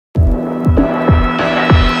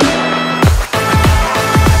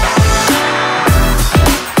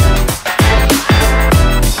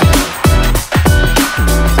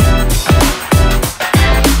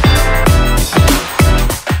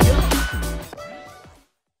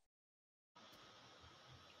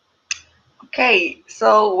Okay,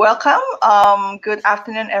 so welcome. Good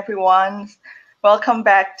afternoon, everyone. Welcome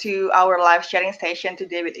back to our live sharing session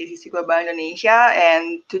today with AECC Global Indonesia.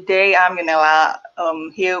 And today I'm Yunela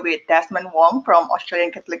here with Desmond Wong from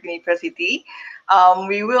Australian Catholic University.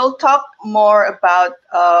 We will talk more about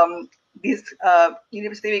this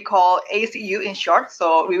university we call ACU in short.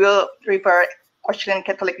 So we will refer Australian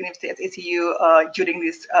Catholic University as ACU during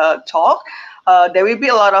this talk. There will be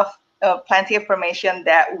a lot of plenty of information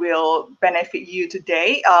that will benefit you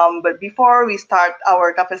today. But before we start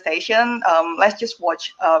our conversation, let's just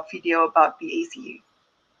watch a video about the ACU.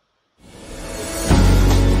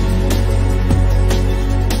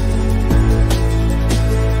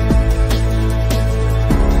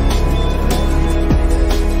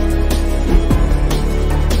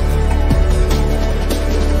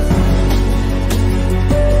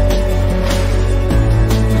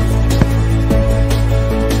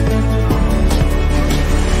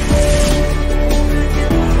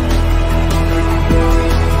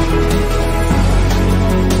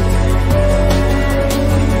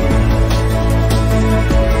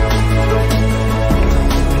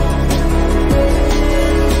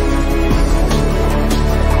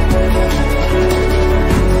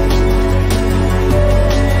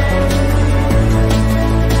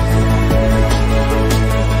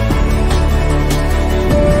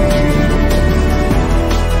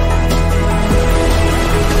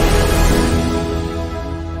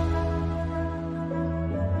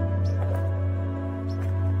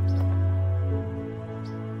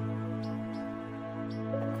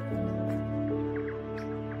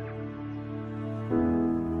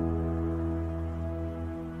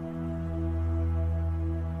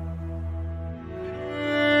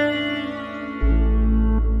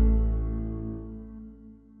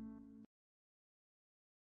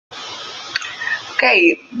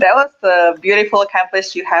 Okay, that was a beautiful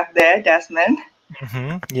campus you have there, Desmond.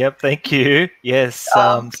 Yep, thank you. Yes,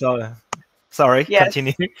 sorry, yes.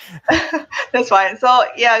 Continue. That's fine. So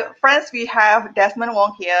yeah, friends, we have Desmond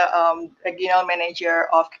Wong here, Regional Manager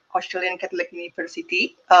of Australian Catholic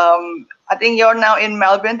University. I think you're now in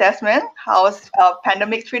Melbourne, Desmond. How's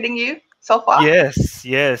pandemic treating you so far? Yes.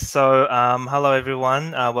 So, hello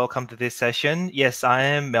everyone. Welcome to this session. Yes, I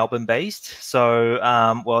am Melbourne-based. So,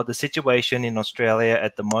 well, the situation in Australia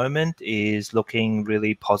at the moment is looking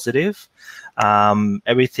really positive.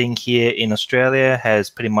 Everything here in Australia has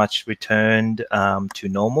pretty much returned to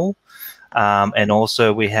normal. And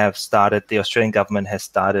also we have started, the Australian government has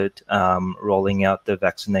started rolling out the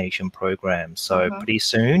vaccination program. So pretty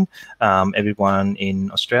soon, everyone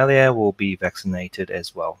in Australia will be vaccinated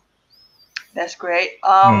as well. That's great.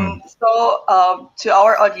 So to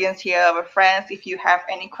our audience here, our friends, if you have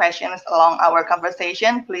any questions along our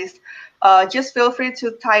conversation, please just feel free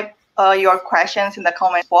to type your questions in the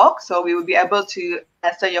comment box, so we will be able to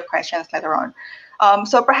answer your questions later on.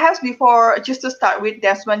 So perhaps before, just to start with,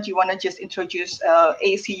 Desmond, do you want to just introduce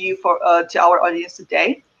ACU to our audience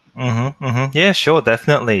today? Yeah, sure,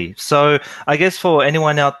 definitely. So I guess for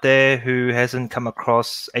anyone out there who hasn't come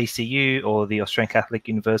across ACU or the Australian Catholic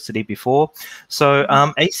University before, so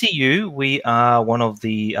ACU, we are one of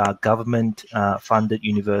the government funded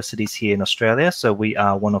universities here in Australia. So we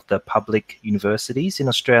are one of the public universities in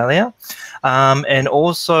Australia. And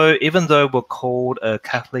also, even though we're called a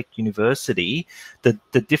Catholic university,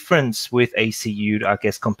 the difference with ACU, I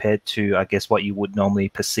guess, compared to, I guess, what you would normally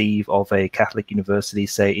perceive of a Catholic university,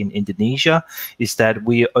 say, in Indonesia, is that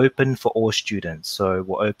we are open for all students. So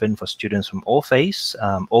we're open for students from all faiths,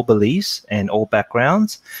 all beliefs, and all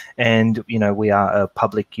backgrounds. And, you know, we are a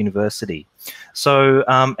public university. So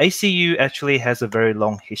ACU actually has a very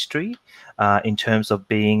long history in terms of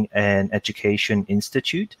being an education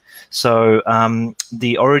institute. So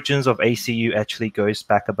the origins of ACU actually goes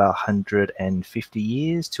back about 150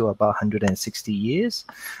 years to about 160 years.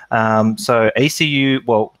 So ACU,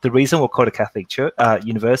 well, the reason we're called a Catholic Church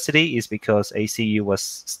university is because ACU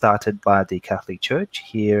was started by the Catholic Church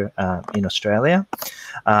here in Australia.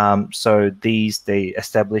 So they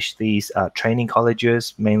established these training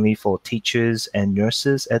colleges mainly for teachers and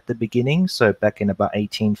nurses at the beginning. So back in about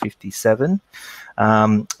 1857.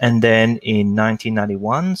 And then in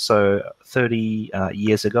 1991, so 30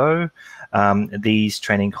 years ago, these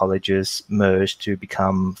training colleges merged to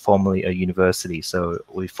become formally a university. So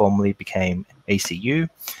we formally became ACU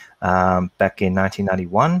back in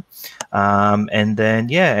 1991. And then,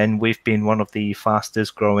 yeah, and we've been one of the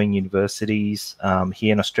fastest growing universities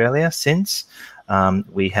here in Australia since.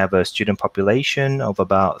 We have a student population of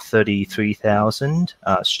about 33,000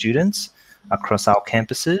 students across our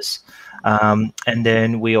campuses. And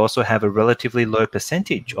then we also have a relatively low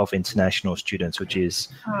percentage of international students, which is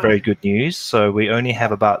very good news. So we only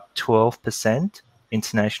have about 12%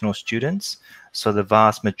 international students. So the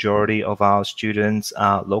vast majority of our students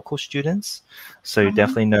are local students. So you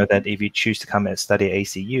definitely know that if you choose to come and study at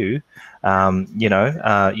ACU,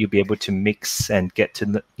 you'll be able to mix and get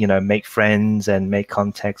to, make friends and make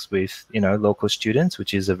contacts with, local students,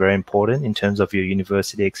 which is very important in terms of your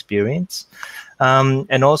university experience.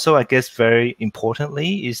 And also, I guess, very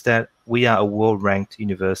importantly, is that we are a world-ranked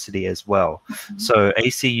university as well. So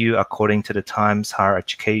ACU, according to the Times Higher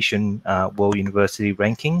Education World University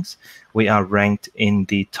Rankings, we are ranked in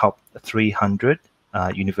the top 300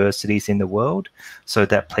 universities in the world. So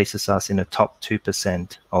that places us in the top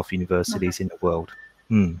 2% of universities in the world.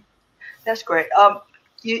 That's great.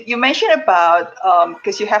 You mentioned about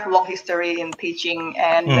because you have a long history in teaching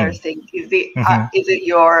and nursing. Is it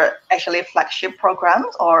your actually flagship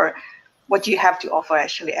programs, or what do you have to offer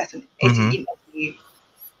actually as an ACU?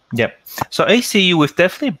 Yep. So ACU, we've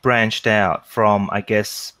definitely branched out from, I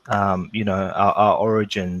guess, our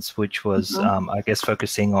origins, which was, I guess,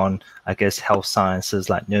 focusing on, I guess, health sciences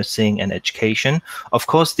like nursing and education. Of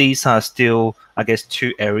course, these are still, I guess,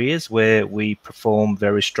 two areas where we perform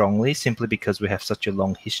very strongly simply because we have such a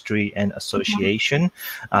long history and association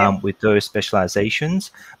with those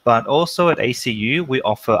specializations. But also at ACU, we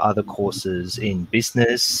offer other courses in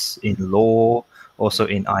business, in law, also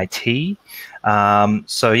in IT.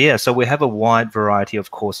 So we have a wide variety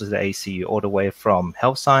of courses at ACU, all the way from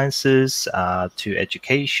health sciences to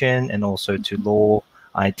education and also to law,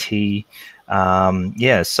 IT.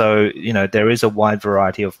 There is a wide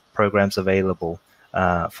variety of programs available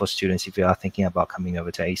for students if you are thinking about coming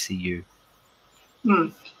over to ACU.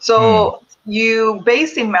 So you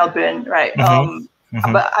based in Melbourne, right?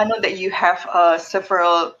 But I know that you have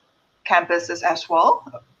several campuses as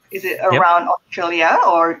well. Is it around Australia,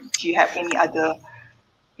 or do you have any other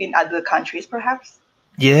in other countries, perhaps?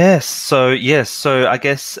 Yes. So I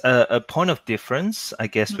guess a point of difference, I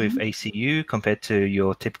guess, with ACU compared to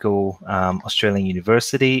your typical Australian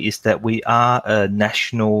university is that we are a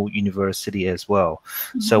national university as well.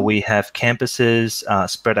 So we have campuses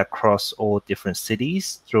spread across all different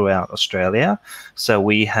cities throughout Australia. So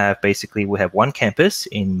we have one campus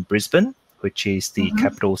in Brisbane, which is the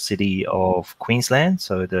capital city of Queensland,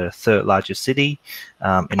 so the third largest city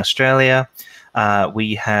in Australia.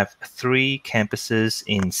 We have 3 campuses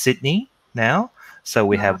in Sydney now. So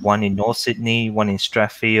we have one in North Sydney, one in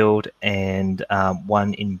Strathfield, and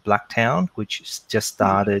one in Blacktown, which just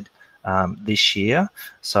started this year.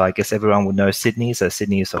 So I guess everyone would know Sydney. So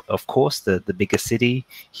Sydney is, of course, the biggest city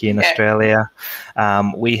here in Australia.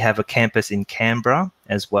 We have a campus in Canberra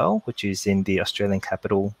as well, which is in the Australian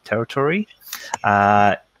Capital Territory.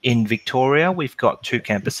 In Victoria, we've got 2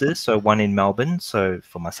 campuses, so one in Melbourne. So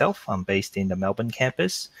for myself, I'm based in the Melbourne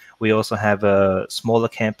campus. We also have a smaller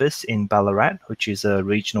campus in Ballarat, which is a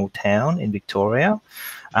regional town in Victoria.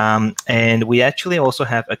 And we actually also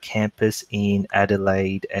have a campus in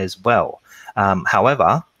Adelaide as well.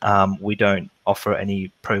 However, we don't offer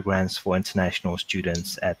any programs for international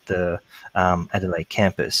students at the Adelaide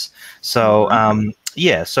campus. So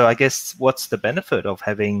so I guess what's the benefit of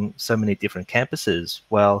having so many different campuses?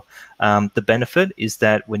 Well, the benefit is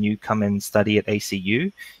that when you come and study at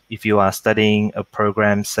ACU, if you are studying a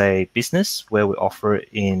program, say business, where we offer it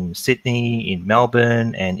in Sydney, in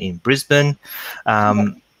Melbourne, and in Brisbane,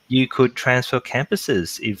 you could transfer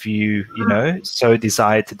campuses if you so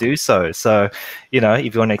desire to do so. So,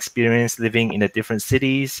 if you want to experience living in the different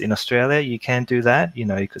cities in Australia, you can do that. You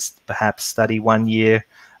could perhaps study 1 year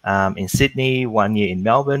in Sydney, 1 year in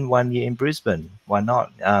Melbourne, 1 year in Brisbane. Why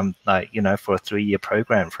not? For a 3-year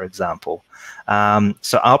program, for example.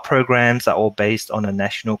 So our programs are all based on a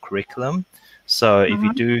national curriculum. So if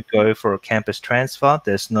you do go for a campus transfer,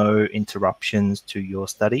 there's no interruptions to your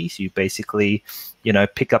studies. You basically,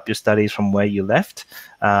 pick up your studies from where you left,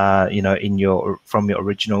 from your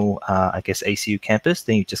original, ACU campus.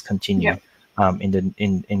 Then you just continue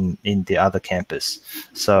in the other campus.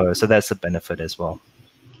 So that's a benefit as well.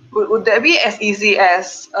 Would that be as easy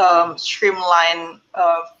as streamline,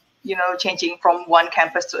 changing from one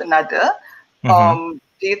campus to another?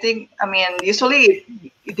 Do you think, usually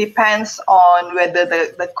it depends on whether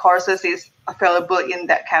the courses is available in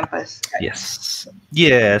that campus. Right? Yes.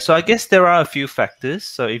 Yeah. So I guess there are a few factors.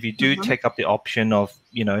 So if you do take up the option of,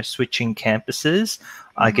 switching campuses,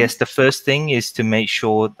 I guess the first thing is to make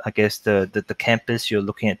sure, the campus you're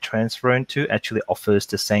looking at transferring to actually offers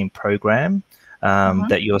the same program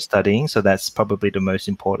that you're studying. So that's probably the most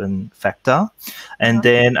important factor. And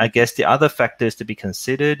then I guess the other factors to be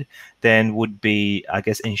considered then would be, I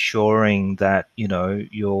guess, ensuring that, you know,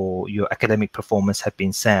 your academic performance have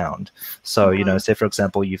been sound. So, you know, say, for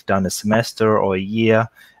example, you've done a semester or a year,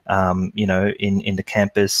 you know, in the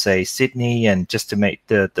campus, say Sydney, and just to make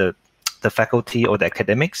the faculty or the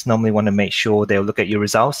academics normally want to make sure they'll look at your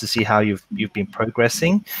results to see how you've been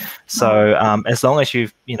progressing. So as long as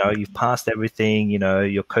you've passed everything, you know,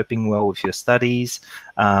 you're coping well with your studies,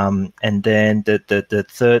 and then the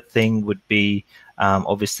third thing would be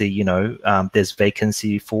obviously, you know, there's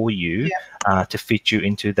vacancy for you to fit you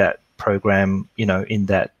into that program, you know, in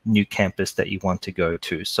that new campus that you want to go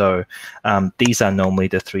to. So these are normally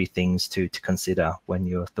the three things to consider when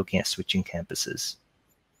you're looking at switching campuses.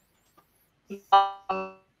 Because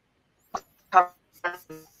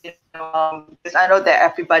I know that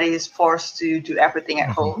everybody is forced to do everything at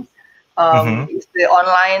home. Is the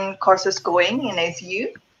online courses going in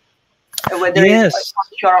ACU? Whether it's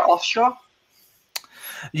onshore or offshore?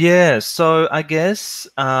 Yeah, so I guess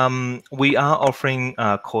we are offering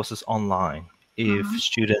courses online if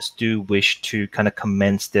students do wish to kind of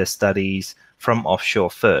commence their studies from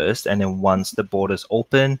offshore first, and then once the borders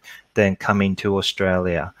open, then come into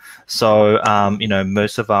Australia. So, you know,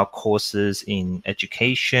 most of our courses in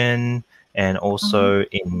education and also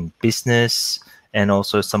in business, and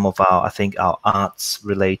also some of our, I think, our arts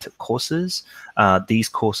related courses, these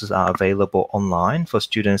courses are available online for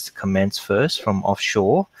students to commence first from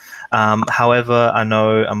offshore. However,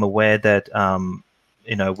 I'm aware that,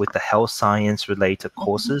 you know, with the health science related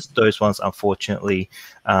courses, those ones, unfortunately,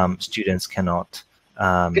 students cannot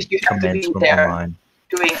commence from online.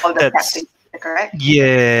 Doing all the practice, correct?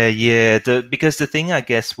 Yeah. Because the thing, I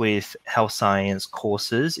guess, with health science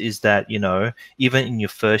courses is that, you know, even in your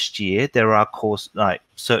first year, there are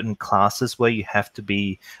certain classes where you have to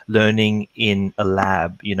be learning in a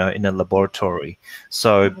lab, you know, in a laboratory.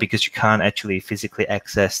 So because you can't actually physically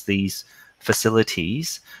access these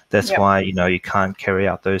facilities, that's why, you know, you can't carry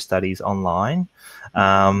out those studies online.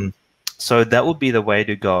 So that would be the way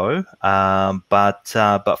to go. But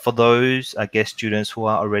for those, I guess, students who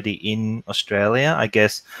are already in Australia, I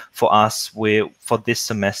guess for us, for this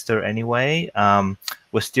semester anyway,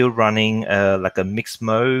 we're still running like a mixed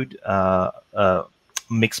mode of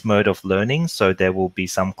learning. So there will be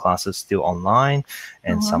some classes still online,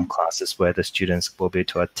 and some classes where the students will be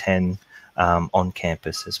able to attend on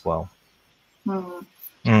campus as well.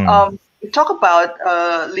 We talk about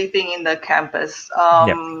living in the campus.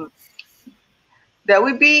 There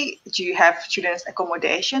will be, do you have students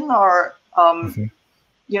accommodation, or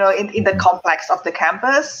you know, in the complex of the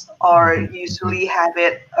campus, or usually have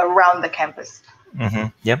it around the campus?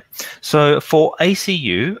 Yep. So for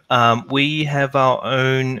ACU, we have our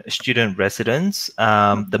own student residence.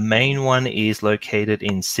 The main one is located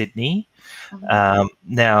in Sydney.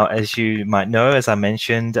 Now, as you might know, as I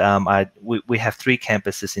mentioned, we have 3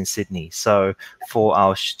 campuses in Sydney. So for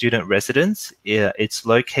our student residence, it's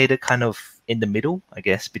located kind of in the middle, I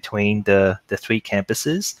guess, between the 3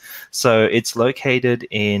 campuses. So it's located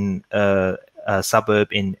in a suburb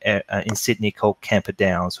in Sydney called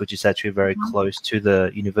Camperdown, which is actually very close to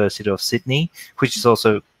the University of Sydney, which is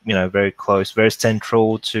also, you know, very close, very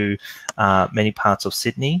central to many parts of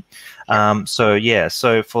Sydney.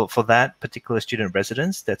 So for that particular student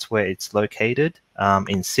residence, that's where it's located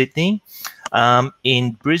in Sydney.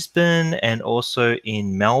 In Brisbane and also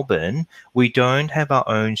in Melbourne, we don't have our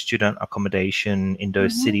own student accommodation in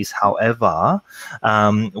those cities. However,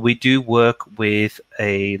 we do work with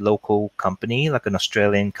a local company, like an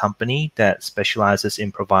Australian company that specializes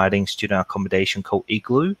in providing student accommodation called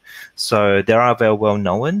Igloo. So they are very well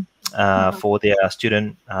known for their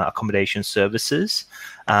student accommodation services.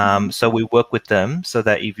 So we work with them so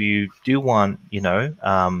that if you do want, you know,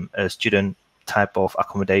 a student type of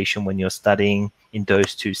accommodation when you're studying in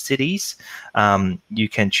those 2 cities, you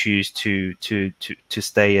can choose to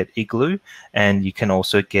stay at Igloo, and you can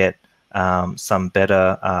also get some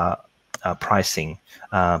better pricing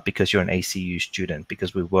because you're an ACU student,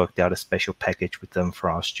 because we worked out a special package with them for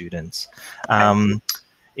our students.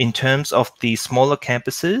 In terms of the smaller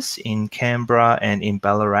campuses in Canberra and in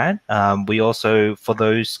Ballarat, we also, for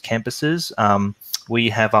those campuses, we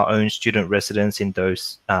have our own student residence in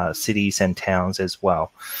those cities and towns as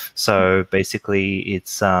well. So basically,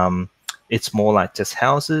 it's more like just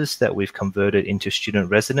houses that we've converted into student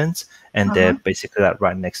residence, and they're basically like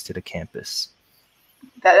right next to the campus.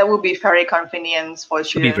 That would be very convenient for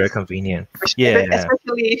students. It would be very convenient.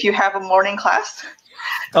 Especially if you have a morning class.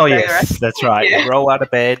 Oh yes, that's right. You roll out of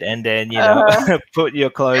bed and then, you know, put your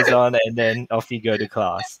clothes on and then off you go to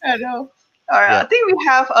class. I know. All right, Yeah. I think we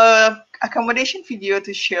have a accommodation video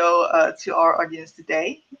to show to our audience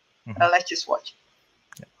today. Let's just watch.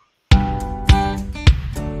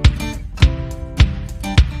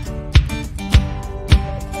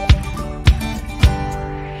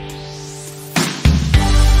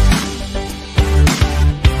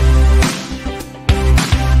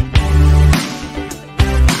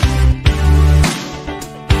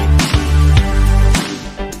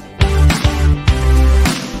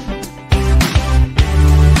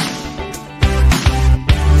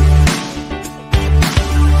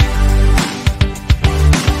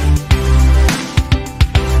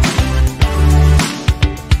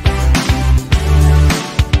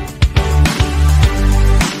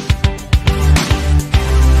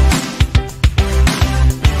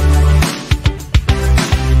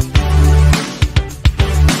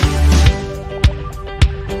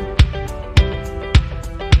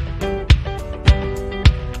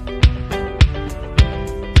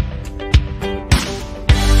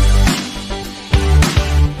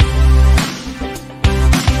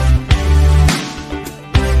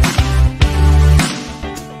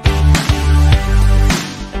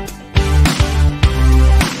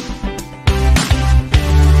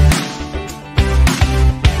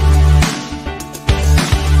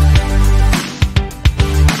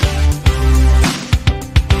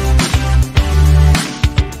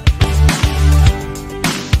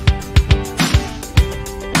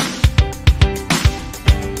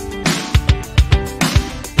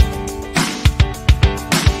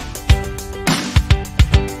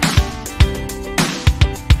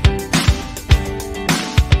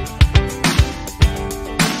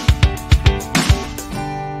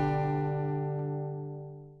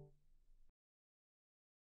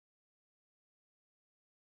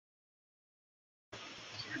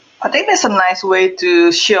 I think that's a nice way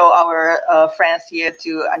to show our friends here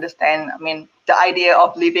to understand, I mean, the idea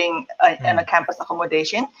of living in a campus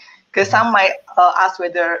accommodation. Because some might ask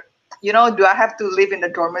whether, you know, do I have to live in a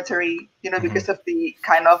dormitory, you know, because of the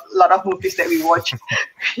kind of lot of movies that we watch,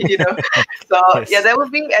 you know. So, Yes. yeah, that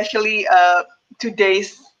would be actually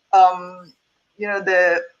today's, you know,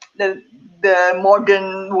 the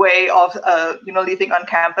modern way of, you know, living on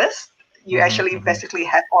campus. You actually basically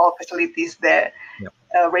have all facilities there. Yep.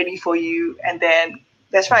 Ready for you, and then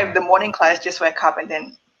that's right. The morning class, just wake up and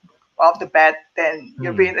then off the bed, then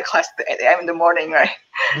you'll be in the class at 8 a.m. in the morning, right?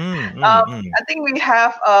 I think we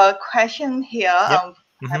have a question here. Yep.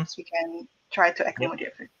 Perhaps we can try to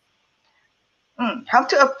accommodate it. How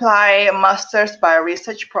to apply a master's by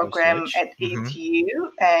research program at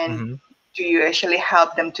ATU, and do you actually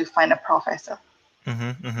help them to find a professor?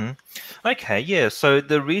 Okay, yeah. So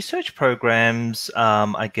the research programs,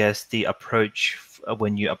 I guess the approach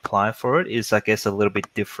when you apply for it is, I guess, a little bit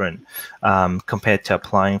different compared to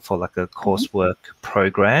applying for like a coursework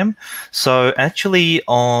program. So actually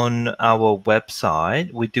on our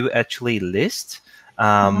website, we do actually list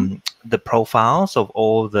the profiles of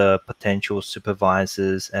all the potential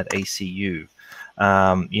supervisors at ACU.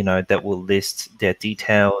 You know, that will list their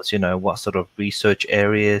details, you know, what sort of research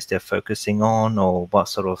areas they're focusing on or what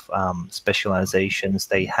sort of specializations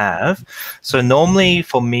they have. So normally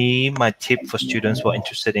for me, my tip for students who are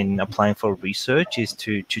interested in applying for research is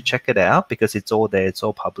to check it out, because it's all there, it's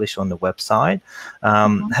all published on the website.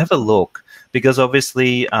 Have a look. Because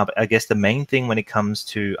obviously, I guess the main thing when it comes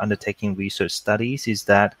to undertaking research studies is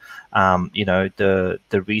that, you know,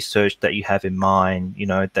 the research that you have in mind, you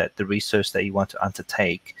know, that the research that you want to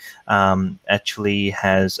undertake actually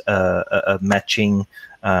has a matching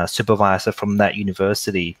supervisor from that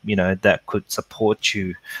university, you know, that could support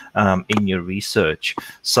you in your research.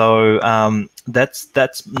 So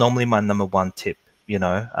that's normally my number one tip. You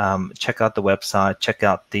know, check out the website, check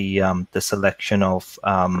out the selection of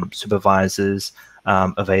supervisors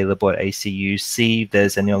available at ACU, see if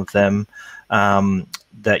there's any of them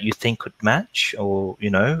that you think could match, or, you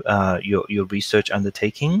know, your research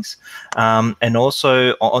undertakings. And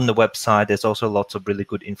also on the website, there's also lots of really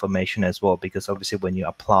good information as well, because obviously when you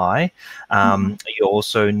apply, you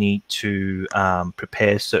also need to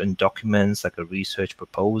prepare certain documents like a research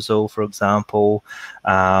proposal, for example.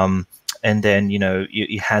 And then, you know,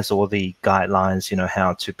 it has all the guidelines, you know,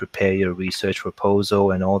 how to prepare your research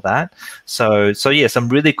proposal and all that. So yeah, some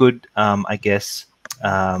really good, I guess,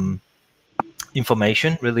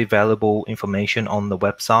 information, really valuable information on the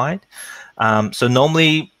website. So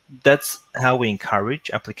normally that's how we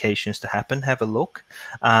encourage applications to happen. Have a look.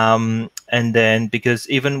 And then, because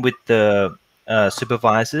even with the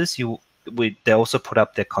supervisors, they also put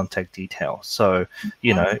up their contact details. So,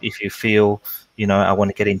 you know, if you feel, I want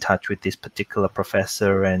to get in touch with this particular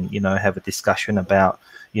professor and, have a discussion about,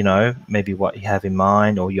 maybe what you have in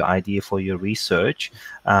mind or your idea for your research,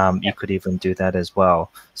 you could even do that as well.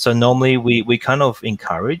 So normally we kind of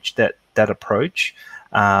encourage that approach,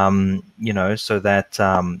 so that,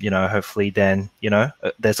 hopefully then,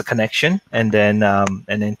 there's a connection, and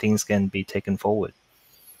then things can be taken forward.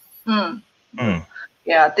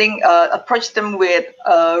 Yeah, I think approach them with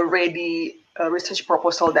a ready research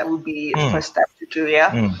proposal. That would be the first step to do.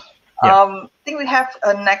 I think we have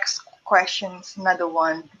a next questions, another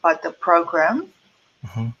one about the program.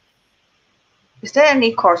 Is there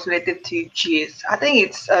any course related to GIS? I think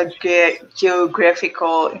it's a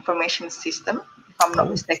geographical information system, if I'm not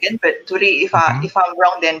mistaken. But Turi, if I'm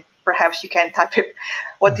wrong, then perhaps you can type it.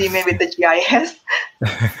 What do you mean with the GIS?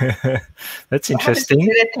 That's interesting.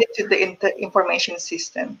 Related to the information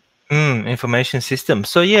system. Information system.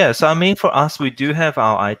 So yeah, so I mean, for us, we do have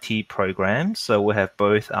our IT program. So we have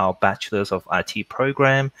both our Bachelor's of IT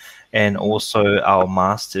program and also our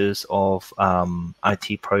Master's of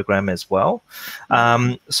IT program as well.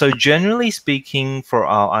 So generally speaking, for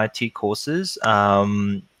our IT courses,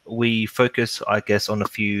 we focus, I guess, on a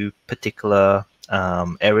few particular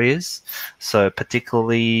areas. So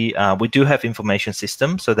particularly, we do have information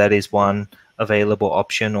systems. So that is one available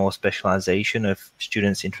option or specialization of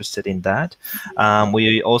students interested in that.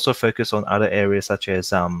 We also focus on other areas such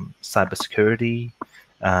as cybersecurity,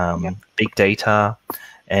 big data,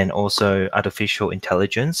 and also artificial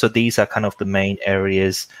intelligence. So these are kind of the main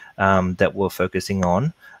areas that we're focusing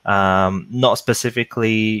on. Not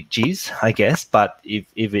specifically GIS, I guess, but if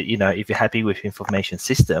you're happy with information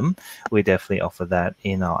system, we definitely offer that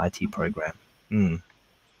in our IT program.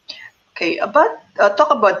 Okay,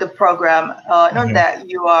 talk about the program. Know that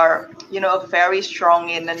you are, very strong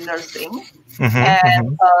in the nursing,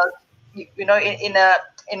 and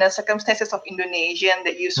in a circumstances of Indonesian,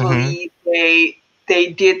 that usually they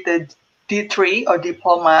did the D3 or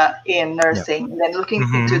diploma in nursing, and then looking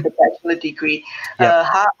into the bachelor degree.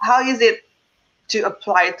 How is it to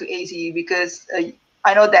apply to ACU? Because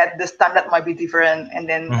I know that the standard might be different, and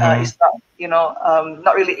then it's not,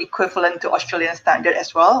 not really equivalent to Australian standard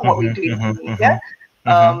as well. What we do in Indonesia.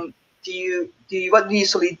 What do you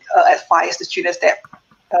usually advise the students that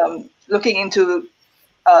looking into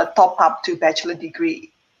top up to bachelor degree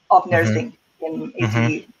of nursing in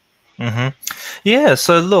ACU? Yeah.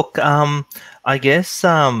 So look, I guess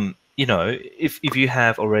if you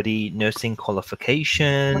have already nursing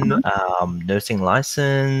qualification, nursing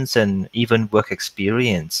license, and even work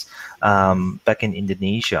experience back in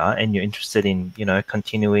Indonesia, and you're interested in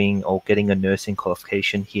continuing or getting a nursing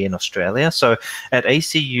qualification here in Australia, so at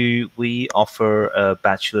ACU we offer a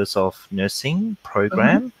Bachelor's of Nursing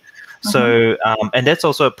program. So, and that's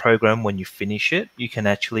also a program, when you finish it, you can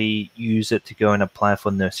actually use it to go and apply for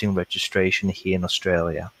nursing registration here in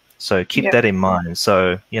Australia. So keep that in mind.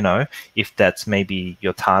 So, if that's maybe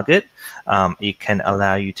your target, it can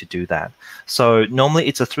allow you to do that. So normally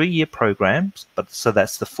it's a 3-year program, so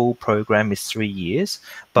that's the full program is 3 years.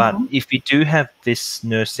 But if you do have this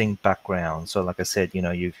nursing background, so like I said,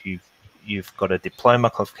 you've got a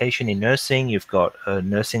diploma qualification in nursing, you've got a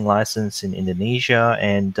nursing license in Indonesia,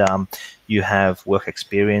 and you have work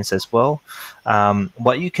experience as well.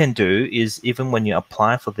 What you can do is, even when you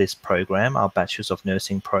apply for this program, our Bachelor's of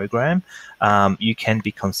Nursing program, you can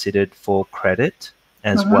be considered for credit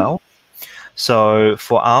as well. So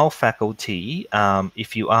for our faculty,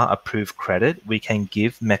 if you are approved credit, we can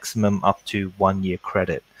give maximum up to 1 year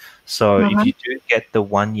credit. So if you do get the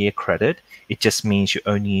 1 year credit, it just means you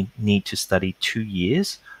only need to study 2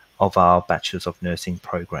 years of our Bachelor's of Nursing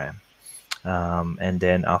program. And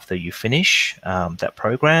then after you finish that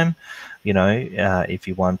program, if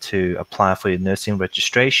you want to apply for your nursing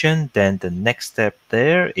registration, then the next step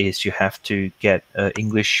there is you have to get an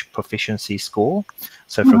English proficiency score.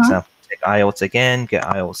 So for example, take IELTS again, get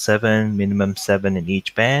IELTS 7, minimum 7 in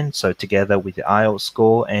each band. So together with the IELTS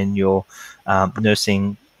score and your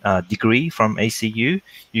nursing degree from ACU,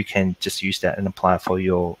 you can just use that and apply for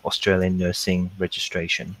your Australian nursing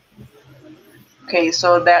registration. Okay,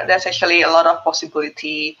 so there's actually a lot of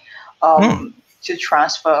possibility to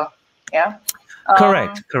transfer. Yeah.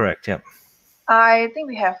 Correct. Yeah. I think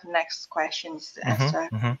we have next questions to answer.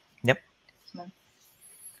 Yep.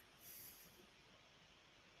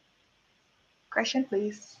 Question,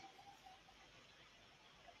 please.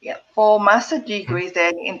 Yeah. For master degrees,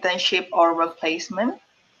 then internship or work placement,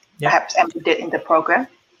 perhaps embedded in the program.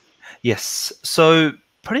 Yes. So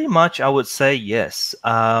pretty much, I would say yes.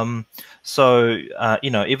 So,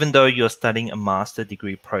 even though you're studying a master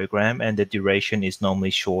degree program and the duration is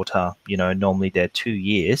normally shorter, normally they're 2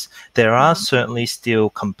 years, there are certainly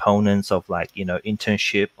still components of like,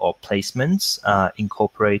 internship or placements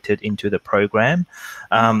incorporated into the program.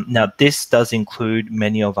 Now, this does include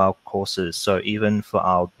many of our courses. So even for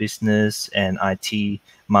our business and IT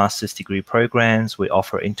master's degree programs, we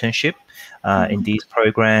offer internship in these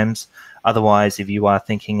programs. Otherwise, if you are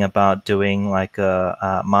thinking about doing like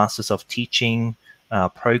a Masters of Teaching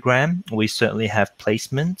program, we certainly have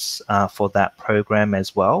placements for that program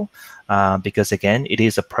as well. Because again, it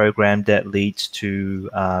is a program that leads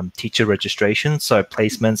to teacher registration. So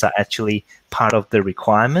placements are actually part of the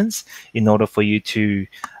requirements in order for you to,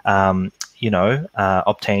 obtain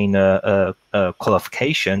a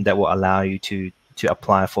qualification that will allow you to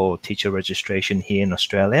apply for teacher registration here in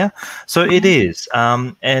Australia. So it is.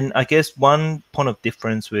 And I guess one point of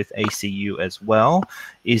difference with ACU as well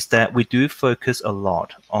is that we do focus a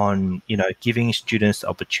lot on, giving students the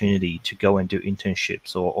opportunity to go and do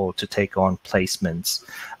internships or to take on placements,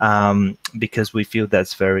 because we feel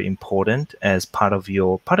that's very important as part of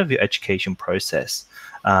your education process.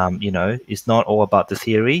 It's not all about the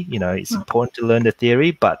theory. It's important to learn the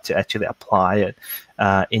theory, but to actually apply it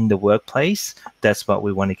in the workplace, that's what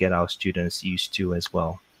we want to get our students used to as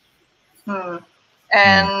well.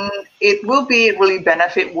 And it will be really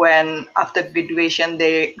benefit when after graduation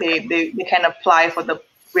they can apply for the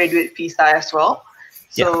graduate visa as well.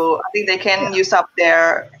 So I think they can use up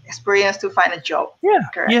their experience to find a job.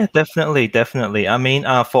 Yeah, definitely. I mean,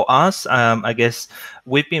 for us, I guess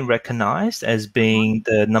we've been recognized as being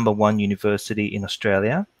the #1 university in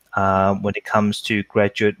Australia when it comes to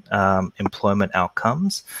graduate employment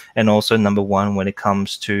outcomes, and also #1 when it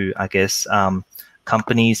comes to, I guess,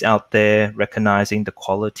 companies out there recognizing the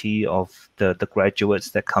quality of the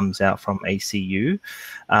graduates that comes out from ACU.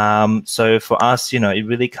 So for us, it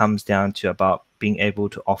really comes down to about being able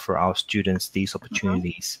to offer our students these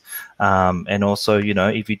opportunities. And also,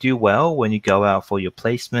 if you do well when you go out for your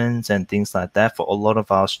placements and things like that, for a lot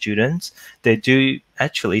of our students, they do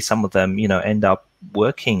actually, some of them, end up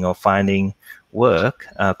working or finding work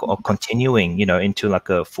or continuing, into like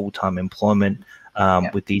a full-time employment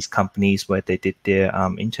with these companies where they did their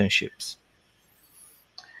internships.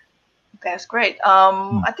 That's great.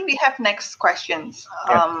 I think we have next questions.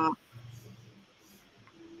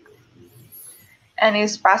 Any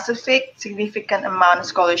specific significant amount of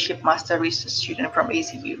scholarship master research student from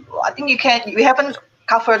ACU? I think we haven't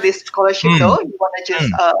covered this scholarship though. You want to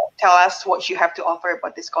just tell us what you have to offer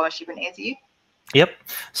about this scholarship in ACU? Yep.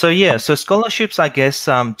 So scholarships, I guess,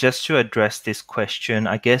 just to address this question,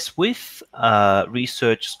 I guess with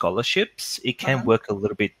research scholarships, it can work a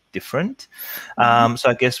little bit different. So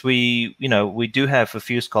I guess we do have a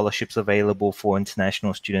few scholarships available for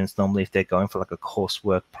international students, normally if they're going for like a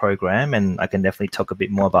coursework program, and I can definitely talk a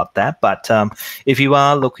bit more about that. But if you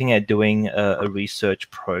are looking at doing a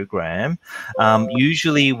research program,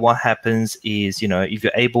 usually what happens is, if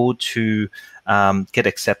you're able to get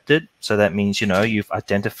accepted, so that means, you've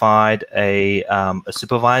identified a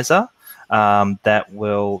supervisor that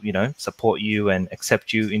will, support you and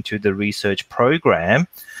accept you into the research program.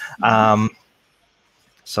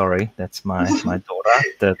 Sorry, that's my daughter.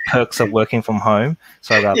 The perks of working from home.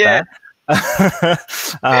 Sorry about that.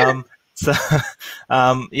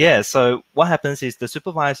 So what happens is the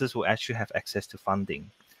supervisors will actually have access to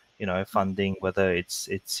funding. Funding, whether it's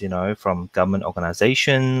from government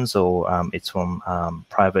organizations or it's from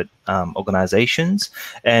private organizations,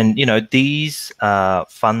 and these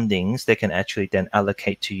fundings, they can actually then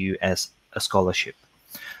allocate to you as a scholarship.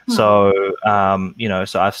 So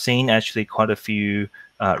so I've seen actually quite a few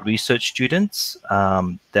research students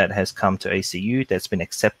that has come to ACU that's been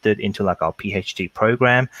accepted into like our PhD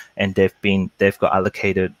program, and they've got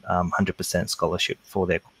allocated 100% scholarship for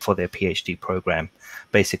their PhD program,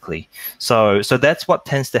 basically. So that's what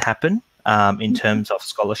tends to happen in terms of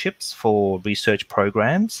scholarships for research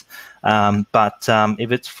programs. But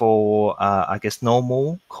if it's for I guess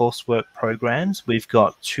normal coursework programs, we've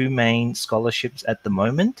got two main scholarships at the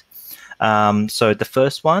moment. So the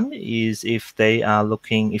first one is if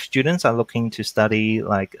students are looking to study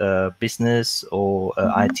like a business or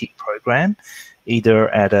a IT program, either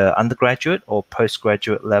at an undergraduate or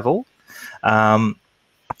postgraduate level.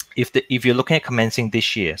 If you're looking at commencing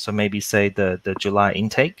this year, so maybe say the July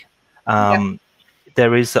intake,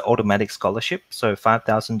 there is an automatic scholarship, so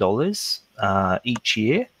 $5,000 each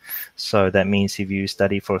year. So that means if you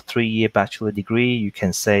study for a 3-year bachelor degree, you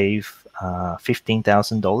can save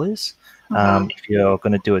 $15,000 If you're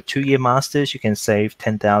going to do a 2-year master's, you can save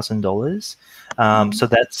 $10,000. So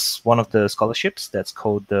that's one of the scholarships. That's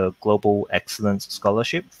called the Global Excellence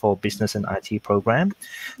Scholarship for Business and IT program.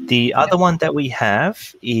 The other one that we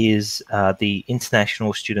have is the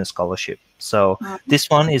International Student Scholarship. So this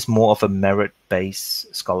one is more of a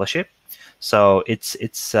merit-based scholarship. So it's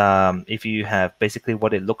if you have, basically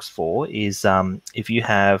what it looks for is if you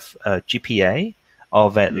have a GPA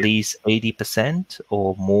of at least 80%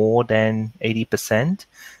 or more than 80%,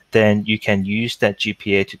 then you can use that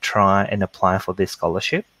GPA to try and apply for this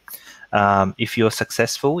scholarship. If you're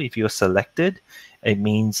successful, if you're selected, it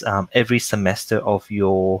means every semester of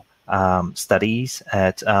your studies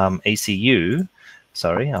at ACU,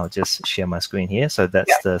 sorry, I'll just share my screen here. So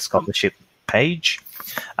that's the scholarship page.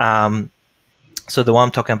 So the one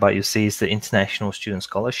I'm talking about, you see, is the International Student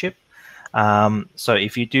Scholarship. So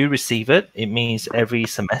if you do receive it, it means every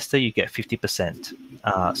semester you get 50%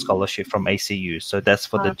 scholarship from ACU. So that's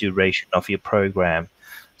for the duration of your program.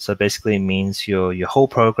 So basically it means your whole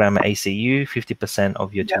program at ACU, 50%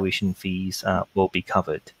 of your tuition fees will be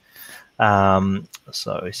covered.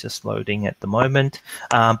 So it's just loading at the moment.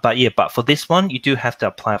 But for this one, you do have to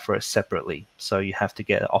apply for it separately. So you have to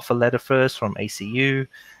get an offer letter first from ACU.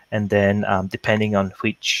 And then depending on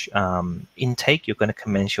which intake you're going to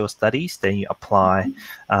commence your studies, then you apply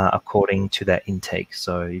according to that intake.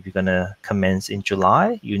 So if you're going to commence in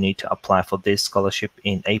July, you need to apply for this scholarship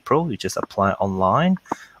in April. You just apply online.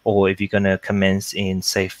 Or if you're going to commence in,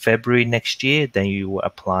 say, February next year, then you will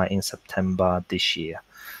apply in September this year.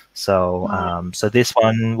 So, so this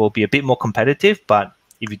one will be a bit more competitive, but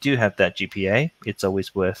if you do have that GPA, it's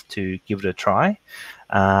always worth to give it a try.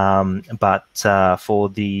 But for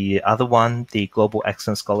the other one, the Global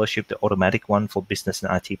Excellence Scholarship, the automatic one for Business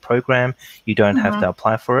and IT program, you don't have to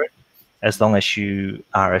apply for it. As long as you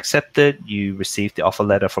are accepted, you receive the offer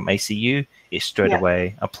letter from ACU, it's straight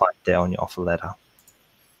away applied there on your offer letter.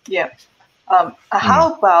 Yeah.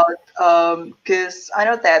 How about, because I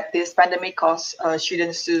know that this pandemic caused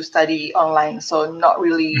students to study online, so not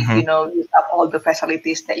really, use up all the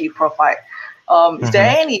facilities that you provide. Is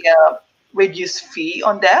there any reduced fee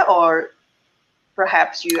on that, or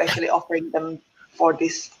perhaps you actually offering them for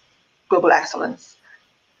this global excellence?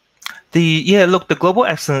 Look, the Global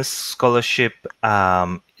Excellence Scholarship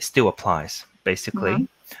still applies, basically.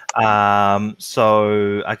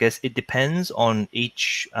 So I guess it depends on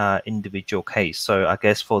each individual case. So I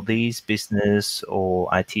guess for these business or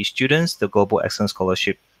IT students, the Global Excellence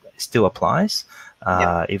Scholarship still applies,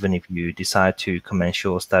 even if you decide to commence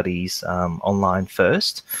your studies online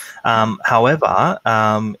first. However,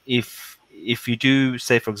 if you do,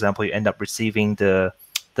 say, for example, you end up receiving the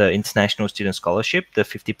International Student Scholarship, the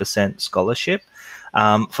 50% scholarship,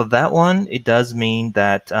 for that one, it does mean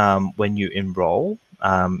that when you enroll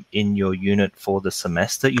in your unit for the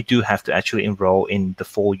semester, you do have to actually enroll in the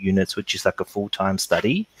 4 units, which is like a full-time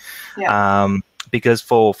study. Because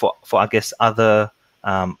for I guess other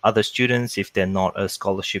students, if they're not a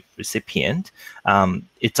scholarship recipient,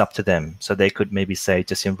 it's up to them. So they could maybe say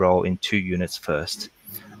just enroll in 2 units first.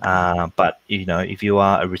 But if you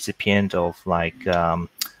are a recipient of like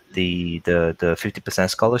the 50%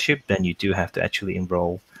 scholarship, then you do have to actually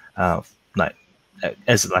enroll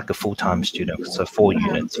as like a full-time student, so 4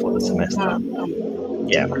 units for the semester.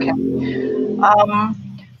 Okay.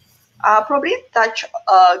 I'll probably touch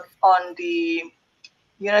on the,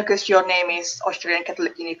 because your name is Australian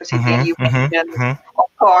Catholic University, and you mentioned,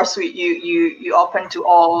 of course, you open to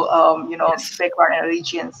all, background and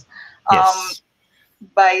religions. Yes.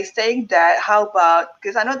 By saying that, how about,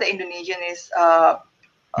 because I know the Indonesian is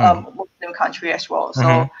Muslim country as well.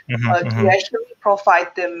 So do you actually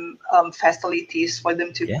provide them facilities for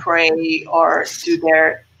them to pray or do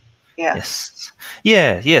their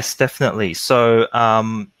Yes, definitely. So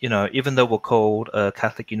even though we're called a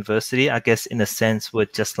Catholic university, I guess in a sense we're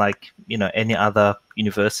just like any other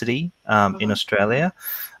university in Australia.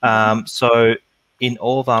 So in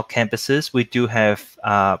all of our campuses, we do have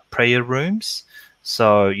prayer rooms.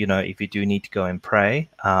 So, if you do need to go and pray,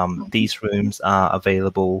 these rooms are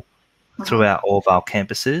available throughout all of our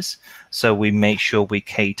campuses. So we make sure we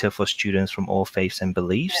cater for students from all faiths and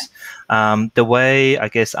beliefs. The way I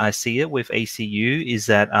guess I see it with ACU is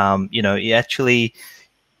that, it actually,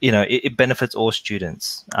 it benefits all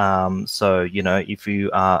students. So, if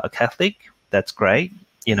you are a Catholic, that's great.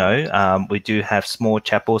 we do have small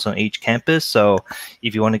chapels on each campus. So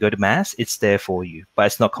if you want to go to mass, it's there for you, but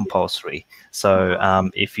it's not compulsory. So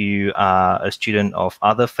if you are a student of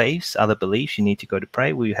other faiths, other beliefs, you need to go to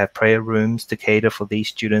pray. We have prayer rooms to cater for these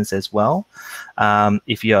students as well.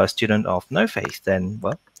 If you are a student of no faith, then,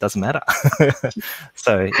 well, doesn't matter.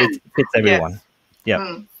 So it fits everyone.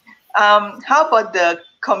 Yeah. How about the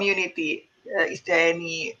community? Is there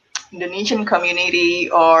any Indonesian community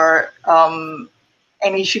or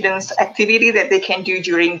any students' activity that they can do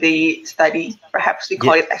during the study? Perhaps we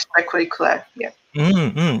call it extracurricular. Yeah.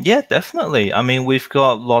 Yeah, definitely. I mean, we've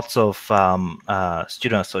got lots of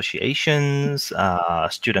student associations,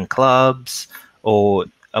 student clubs, or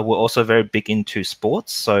we're also very big into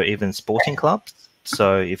sports. So even sporting clubs.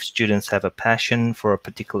 So if students have a passion for a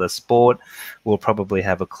particular sport, we'll probably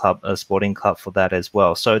have a sporting club for that as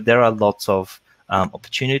well. So there are lots of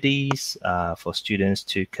opportunities for students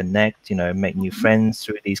to connect, make new friends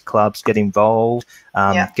through these clubs, get involved,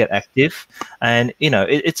 get active. And,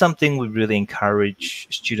 it's something we really encourage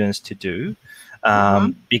students to do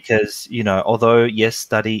because, although, yes,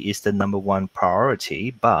 study is the #1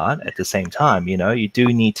 priority, but at the same time, you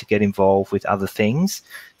do need to get involved with other things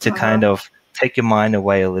to kind of take your mind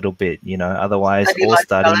away a little bit, otherwise all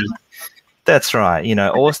study. That's right.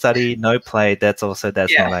 All study, no play. That's not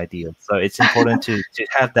ideal. So it's important to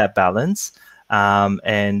have that balance.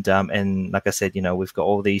 And like I said, we've got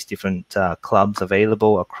all these different clubs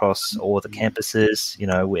available across all the campuses.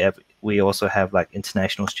 We also have like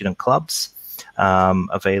international student clubs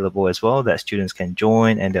available as well that students can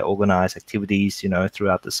join, and they organize activities,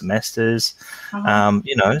 throughout the semesters.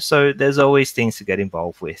 So there's always things to get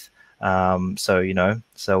involved with. So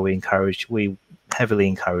we heavily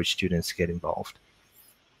encourage students to get involved.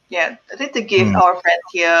 Yeah, I think to give our friends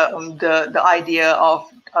here the idea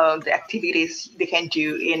of the activities they can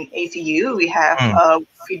do in ACU, we have a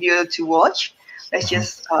video to watch. Let's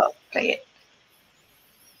just play it.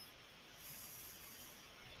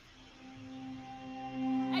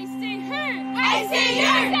 I see her. I see you.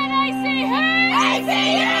 And I see her. I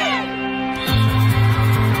see you.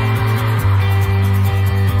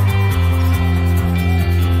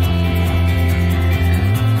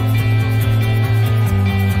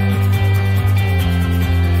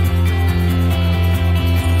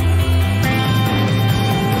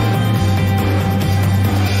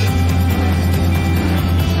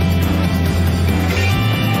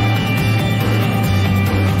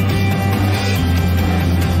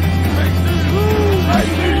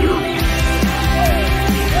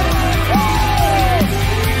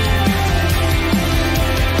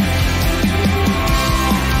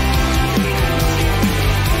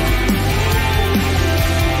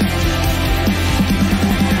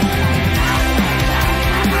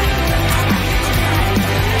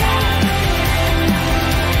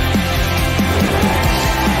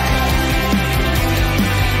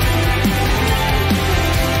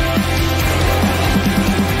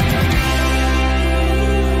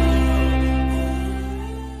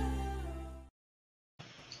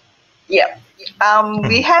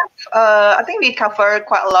 We have, I think we covered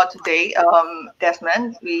quite a lot today,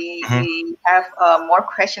 Desmond. We have more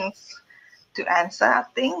questions to answer, I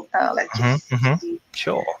think. Let's just see.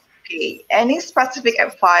 Sure. Okay. Any specific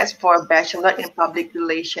advice for a Bachelor in Public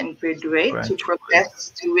Relations graduate to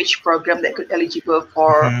progress to which program that could eligible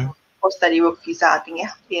for post-study work visa, I think,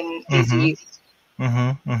 in ACU?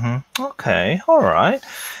 Okay, all right.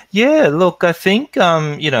 Yeah, look, I think,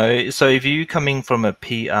 so if you're coming from a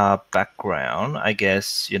PR background, I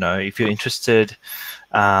guess, if you're interested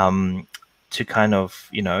to kind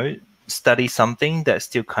of, study something that's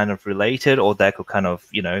still kind of related or that could kind of,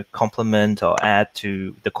 complement or add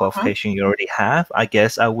to the qualification you already have, I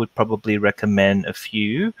guess I would probably recommend a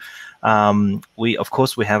few. Of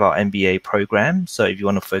course, we have our MBA program. So if you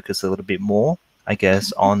want to focus a little bit more, I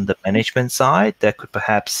guess, on the management side, that could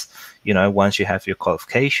perhaps, once you have your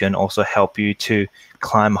qualification, also help you to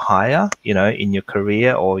climb higher, in your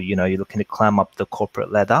career, or, you're looking to climb up the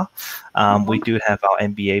corporate ladder. We do have our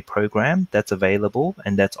MBA program that's available,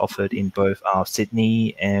 and that's offered in both our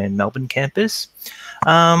Sydney and Melbourne campus.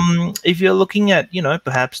 If you're looking at,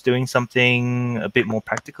 perhaps doing something a bit more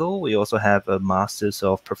practical, we also have a Masters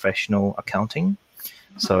of Professional Accounting.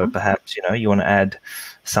 So perhaps, you want to add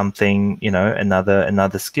something,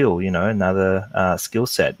 another skill, another skill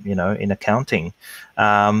set, in accounting.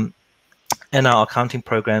 And our accounting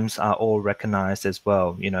programs are all recognized as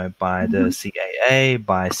well, you know, by the CAA,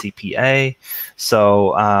 by CPA.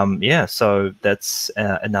 So yeah, so that's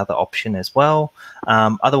another option as well.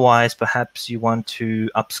 Otherwise, perhaps you want to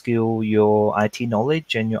upskill your IT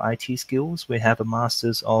knowledge and your IT skills. We have a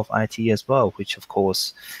Masters of IT as well, which of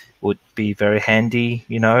course would be very handy,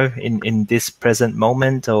 you know, in this present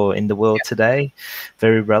moment or in the world today,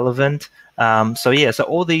 very relevant. So yeah, so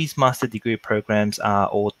all these master degree programs are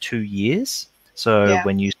all 2 years. So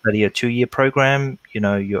when you study a 2-year program, you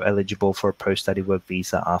know, you're eligible for a post-study work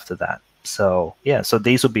visa after that. So yeah, so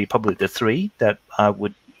these would be probably the 3 that I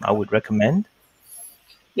would recommend.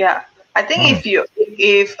 Yeah, I think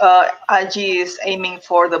if RG is aiming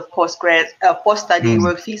for the post-study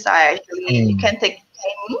work visa, actually you can take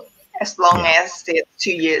any as long as it's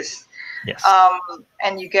 2 years. Yes.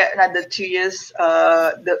 And you get another 2 years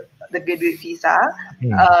the graduate visa.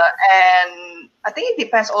 And I think it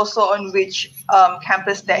depends also on which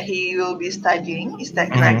campus that he will be studying. Is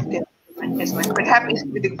that correct? Perhaps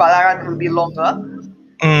with the Ballarat will be longer.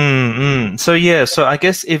 So yeah, so I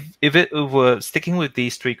guess if it were sticking with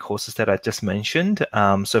these 3 courses that I just mentioned,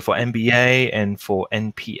 so for MBA and for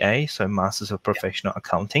NPA, so Masters of Professional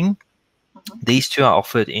Accounting, these 2 are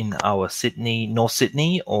offered in our North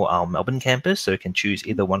Sydney or our Melbourne campus, so you can choose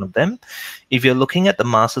either one of them. If you're looking at the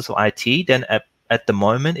Masters of IT, then at the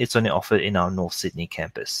moment it's only offered in our North Sydney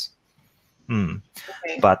campus.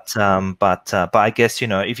 But I guess, you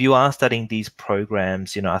know, if you are studying these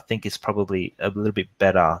programs, you know, I think it's probably a little bit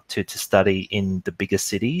better to study in the bigger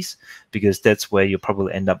cities, because that's where you'll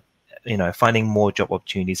probably end up, you know, finding more job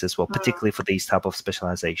opportunities as well, particularly for these type of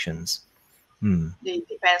specializations. It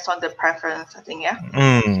depends on the preference, I think.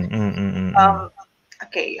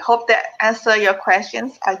 Okay, hope that answer your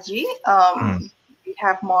questions, Aji. We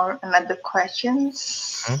have another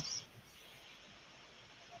questions.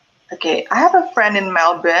 Okay, I have a friend in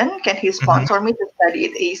Melbourne. Can he sponsor me to study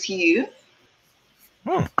at ACU?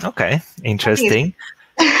 Okay, interesting.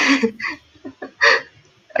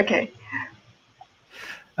 Okay.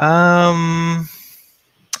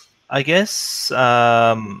 I guess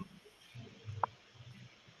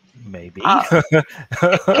maybe. Can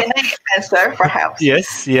I answer, perhaps?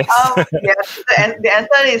 Yes. Yes. The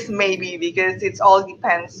answer is maybe, because it all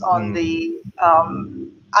depends on the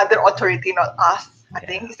other authority, not us. I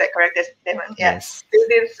think, is that correct? Yes.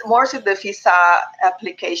 It's more to the visa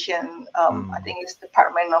application. I think it's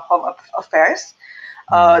Department of Home Affairs.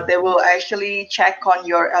 They will actually check on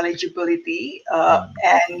your eligibility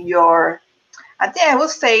and your. I think I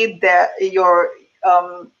would say that your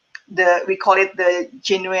we call it the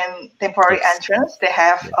genuine temporary entrance. They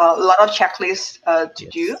have a lot of checklists to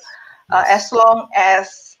do. As long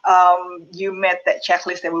as you met that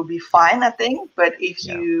checklist, that will be fine, I think. But if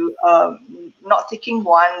you not taking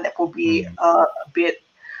one, that will be a bit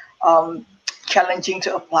challenging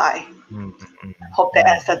to apply. Hope that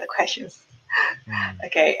answered the questions.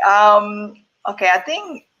 Okay. Okay. I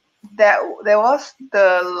think that was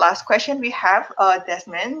the last question we have,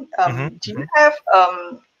 Desmond. Do you have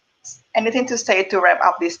anything to say to wrap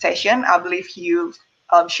up this session? I believe you've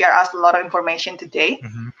shared us a lot of information today.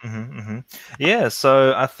 Yeah,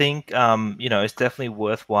 so I think you know, it's definitely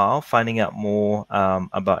worthwhile finding out more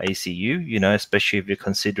about ACU, you know, especially if you're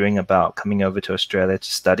considering about coming over to Australia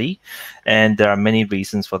to study, and there are many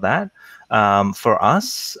reasons for that. For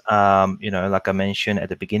us, you know, like I mentioned at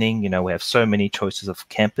the beginning, you know, we have so many choices of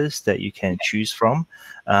campus that you can choose from.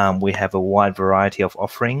 We have a wide variety of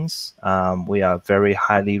offerings. We are a very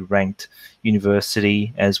highly ranked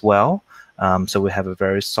university as well. So we have a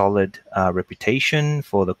very solid reputation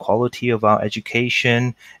for the quality of our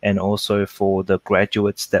education and also for the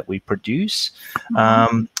graduates that we produce.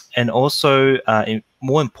 And also,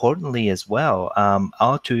 more importantly as well,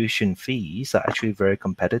 our tuition fees are actually very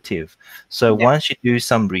competitive. So once you do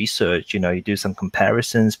some research, you know, you do some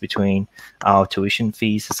comparisons between our tuition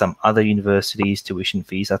fees to some other universities' tuition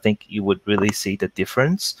fees, I think you would really see the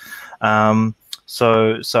difference.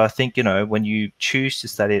 So I think, you know, when you choose to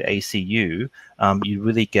study at ACU, you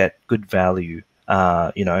really get good value,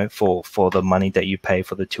 you know, for the money that you pay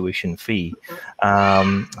for the tuition fee.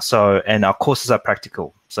 And our courses are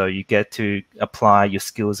practical. So you get to apply your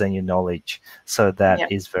skills and your knowledge. So that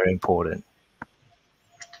is very important.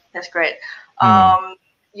 That's great.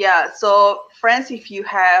 Yeah. So friends, if you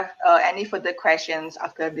have any further questions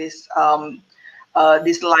after this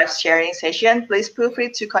this live sharing session, please feel free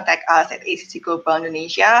to contact us at AECC Global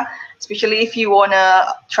Indonesia, especially if you want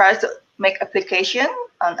to try to make application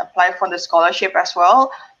and apply for the scholarship as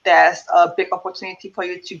well. There's a big opportunity for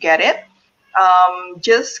you to get it.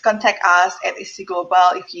 just contact us at AECC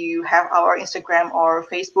Global if you have our Instagram or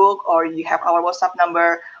Facebook, or you have our WhatsApp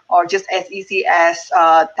number, or just as easy as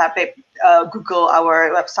Google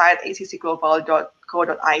our website,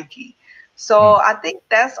 accglobal.co.ig. So I think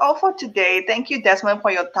that's all for today. Thank you, Desmond,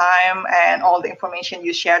 for your time and all the information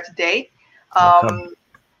you shared today.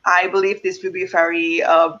 I believe this will be very,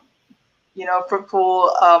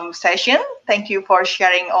 fruitful session. Thank you for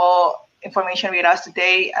sharing all information with us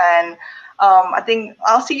today. And I think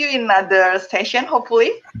I'll see you in another session,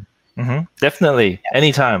 hopefully. Definitely. Yeah.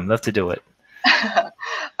 Anytime. Love to do it.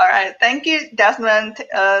 All right. Thank you, Desmond.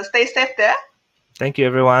 Stay safe there. Thank you,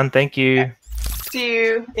 everyone. Thank you. See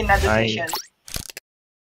you in another session.